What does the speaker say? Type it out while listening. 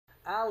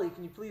Ali,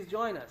 can you please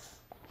join us?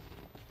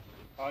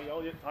 Hi,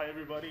 Elliot. Hi,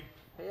 everybody.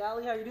 Hey,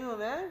 Ali, how you doing,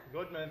 man?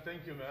 Good, man.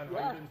 Thank you, man. How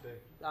Yeah, you doing today?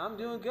 I'm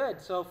doing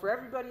good. So for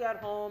everybody at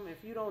home,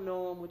 if you don't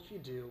know him, which you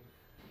do,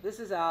 this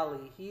is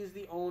Ali. He's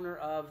the owner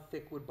of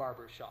Thickwood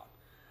Barber Shop.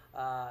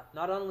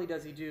 Not only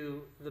does he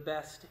do the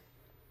best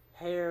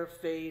hair,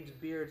 fades,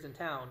 beards in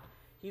town,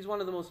 he's one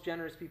of the most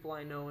generous people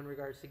I know in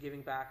regards to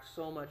giving back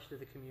so much to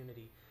the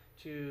community,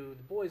 to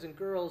the Boys and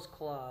Girls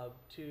Club,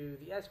 to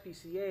the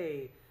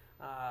SPCA,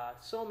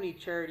 so many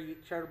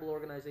charitable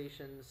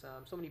organizations,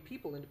 so many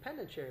people,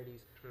 independent charities.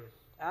 True.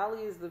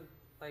 Ali is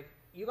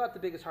you got the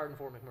biggest heart in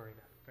Fort McMurray,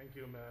 man. Thank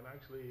you, man.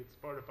 Actually, it's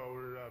part of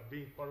our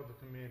being part of the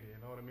community.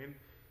 You know what I mean?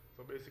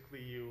 So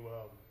basically, you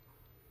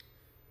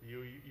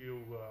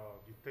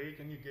take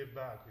and you give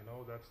back. You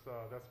know, that's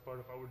part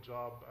of our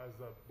job as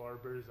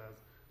barbers, as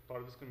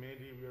part of this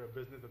community. We are a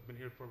business that's been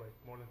here for like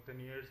more than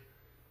 10 years,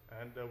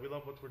 and we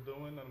love what we're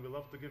doing, and we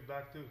love to give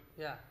back too.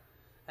 Yeah,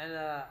 and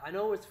I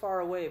know it's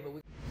far away, but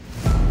we.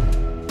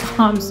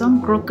 I'm so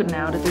crooked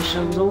now that this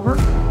show's over.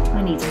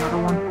 I need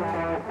another one.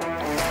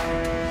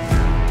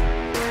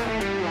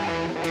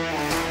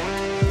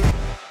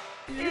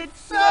 It's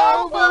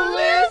so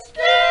ballistic!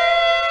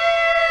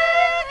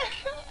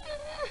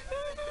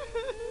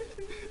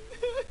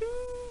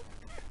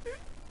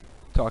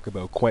 Talk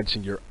about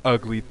quenching your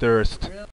ugly thirst.